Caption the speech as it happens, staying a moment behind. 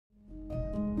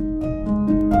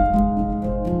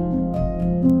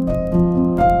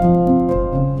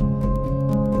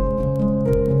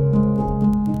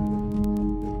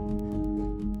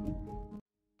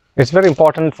It's very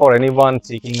important for anyone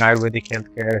seeking Ayurvedic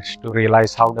healthcare to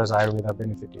realize how does Ayurveda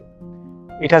benefit you.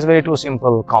 It has very two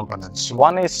simple components.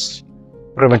 One is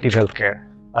preventive healthcare.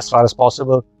 As far as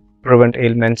possible, prevent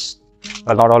ailments.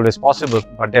 Well, not always possible,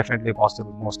 but definitely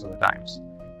possible most of the times.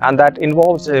 And that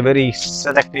involves a very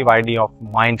selective idea of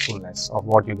mindfulness of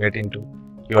what you get into,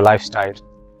 your lifestyle,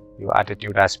 your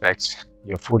attitude aspects,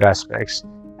 your food aspects,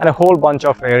 and a whole bunch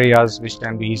of areas which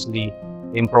can be easily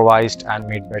improvised and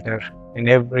made better in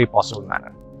every possible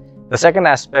manner. The second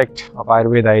aspect of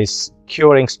Ayurveda is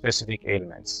curing specific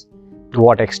ailments. To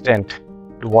what extent,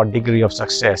 to what degree of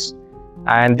success,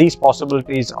 and these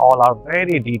possibilities all are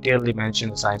very detailedly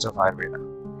mentioned in the science of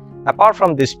Ayurveda. Apart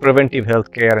from this preventive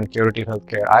healthcare and curative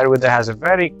healthcare, Ayurveda has a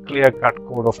very clear-cut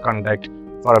code of conduct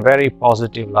for a very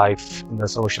positive life in the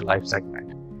social life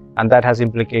segment. And that has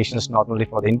implications not only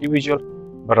for the individual,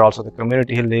 but also the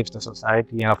community he lives, the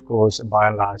society, and of course, by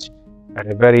and large, at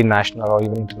a very national or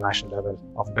even international level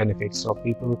of benefits of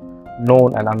people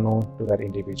known and unknown to that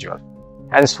individual.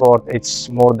 Henceforth, it's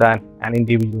more than an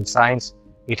individual science,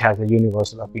 it has a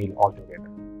universal appeal altogether.